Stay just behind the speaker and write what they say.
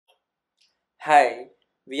Hi,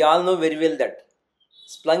 we all know very well that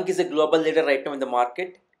Splunk is a global leader right now in the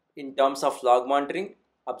market in terms of log monitoring,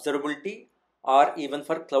 observability, or even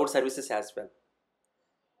for cloud services as well.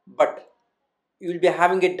 But you will be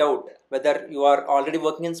having a doubt whether you are already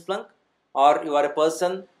working in Splunk or you are a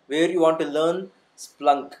person where you want to learn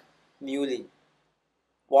Splunk newly.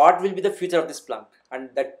 What will be the future of the Splunk,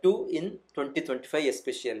 and that too in 2025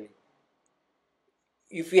 especially?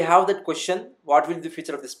 If you have that question, what will be the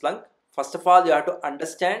future of the Splunk? First of all, you have to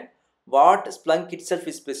understand what Splunk itself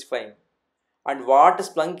is specifying and what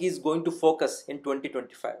Splunk is going to focus in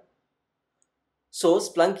 2025. So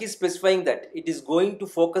Splunk is specifying that it is going to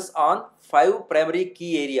focus on 5 primary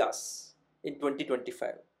key areas in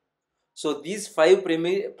 2025. So these 5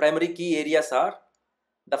 primary key areas are: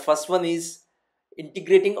 the first one is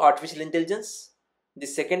integrating artificial intelligence. The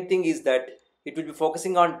second thing is that it will be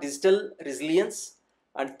focusing on digital resilience.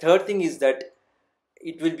 And third thing is that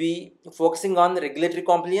it will be focusing on regulatory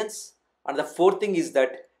compliance. And the fourth thing is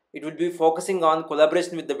that it will be focusing on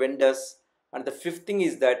collaboration with the vendors. And the fifth thing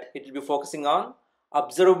is that it will be focusing on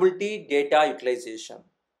observability data utilization.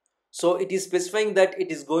 So it is specifying that it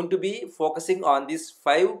is going to be focusing on these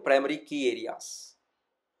 5 primary key areas.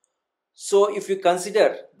 So if you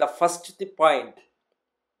consider the first point,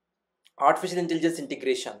 artificial intelligence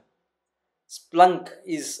integration, Splunk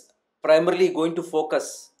is primarily going to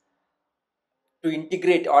focus to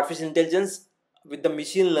integrate artificial intelligence with the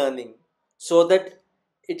machine learning so that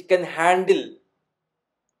it can handle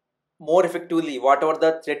more effectively whatever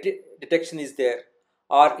the threat detection is there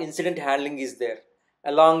or incident handling is there,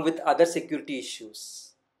 along with other security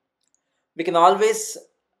issues. We can always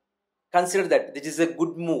consider that this is a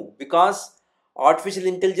good move because artificial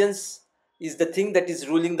intelligence is the thing that is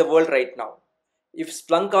ruling the world right now. If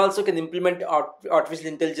Splunk also can implement artificial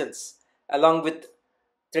intelligence along with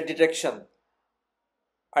threat detection,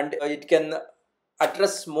 and it can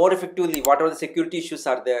address more effectively whatever the security issues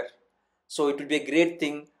are there, so it will be a great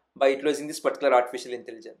thing by utilizing this particular artificial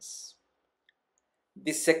intelligence.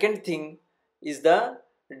 The second thing is the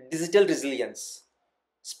digital resilience.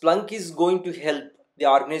 Splunk is going to help the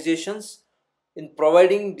organizations in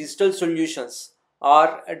providing digital solutions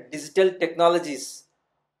or digital technologies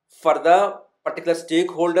for the particular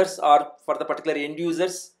stakeholders or for the particular end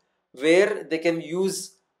users, where they can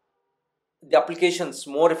use the applications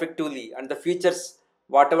more effectively and the features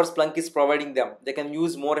whatever Splunk is providing them, they can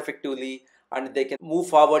use more effectively and they can move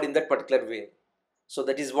forward in that particular way. So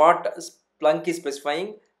that is what Splunk is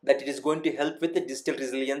specifying, that it is going to help with the digital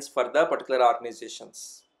resilience for the particular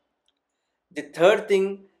organizations. The third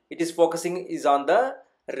thing it is focusing is on the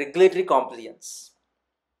regulatory compliance.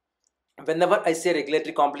 Whenever I say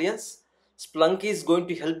regulatory compliance, Splunk is going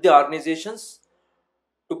to help the organizations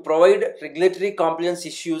to provide regulatory compliance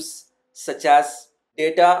issues such as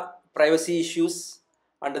data privacy issues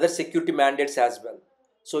and other security mandates as well.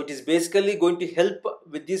 So it is basically going to help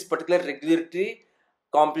with these particular regulatory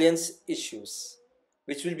compliance issues,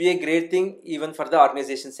 which will be a great thing even for the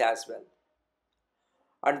organizations as well.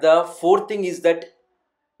 And the fourth thing is that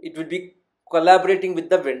it will be collaborating with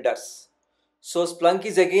the vendors. So Splunk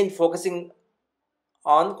is again focusing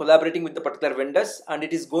on collaborating with the particular vendors, and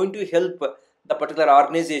it is going to help the particular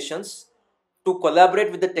organizations to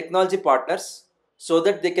collaborate with the technology partners so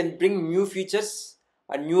that they can bring new features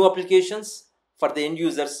and new applications for the end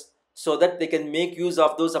users so that they can make use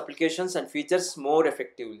of those applications and features more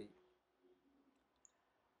effectively.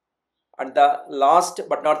 And the last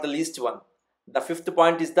but not the least one, the fifth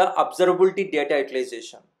point is the observability data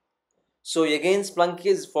utilization. So again, Splunk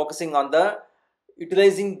is focusing on the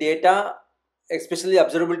utilizing data, especially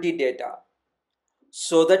observability data,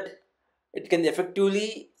 so that it can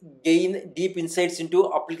effectively gain deep insights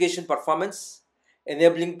into application performance,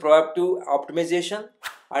 enabling proactive optimization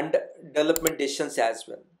and development decisions as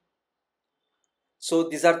well. So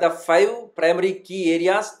these are the 5 primary key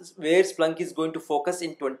areas where Splunk is going to focus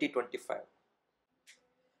in 2025.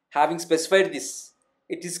 Having specified this,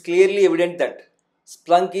 it is clearly evident that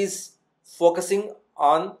Splunk is focusing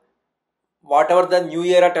on whatever the new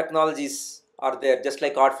era technologies are there, just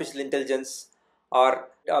like artificial intelligence or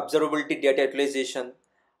observability data utilization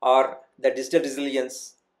or the digital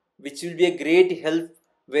resilience, which will be a great help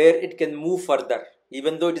where it can move further,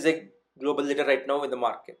 even though it is a global leader right now in the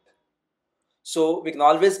market. So we can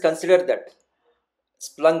always consider that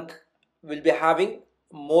Splunk will be having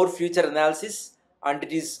more future analysis, and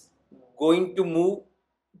it is going to move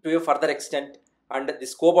to a further extent, and the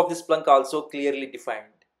scope of the Splunk also clearly defined.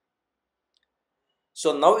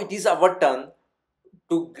 So now it is our turn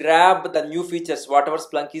to grab the new features whatever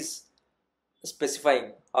Splunk is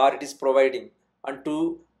specifying or it is providing, and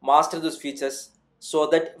to master those features so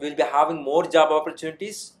that we'll be having more job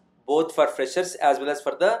opportunities both for freshers as well as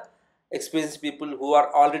for the experienced people who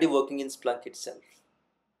are already working in Splunk itself.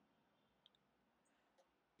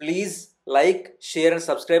 Please like, share and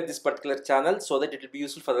subscribe this particular channel so that it will be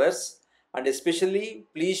useful for others, and especially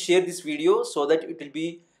please share this video so that it will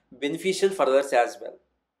be beneficial for others as well.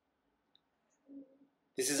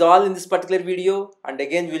 This is all in this particular video, and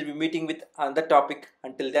again we will be meeting with another topic.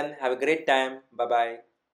 Until then, have a great time. Bye bye.